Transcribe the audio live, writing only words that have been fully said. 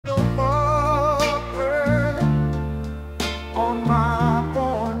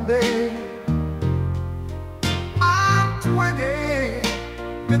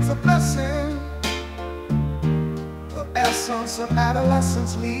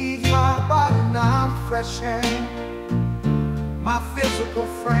adolescence leaves my body, now I'm fresh and my physical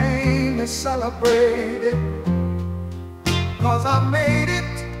frame is celebrated, 'cause I made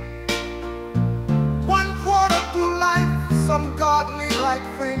it one quarter through life, some godly like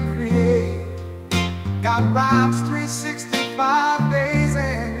thing created. Got rhymes 365 days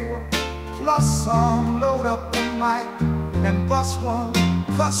annual, plus some load up the mic and bust one,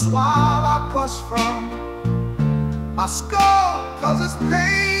 cuss while I push from my skull, 'cause it's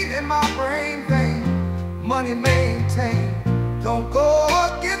pain in my brain vein, money maintained. Don't go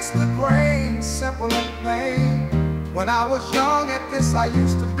against the grain, simple and plain. When I was young at this, I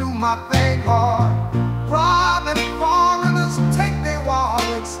used to do my thing hard, robbing foreigners, take their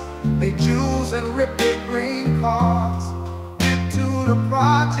wallets, they jewels and rip their green cards. Into the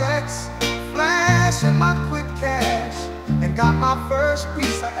projects, flashing my quick cash, and got my first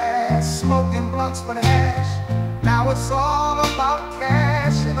piece of ass, smoking blunts with hash. Now it's all about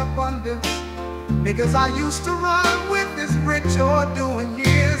cash in abundance. Niggas I used to run with is rich or doing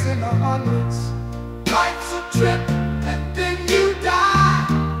years in the hundreds. Life's a trip and then you die,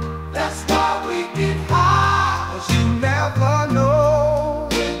 that's why we get high, 'cause you never know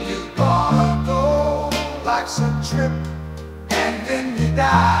when you gonna go. Life's a trip and then you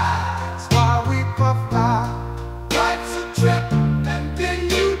die, that's why we puff fly. Life's a trip and then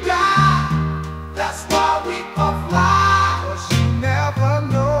you die, that's why we puff fly, 'cause you never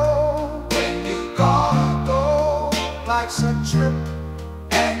know when you gonna go. Life's a trip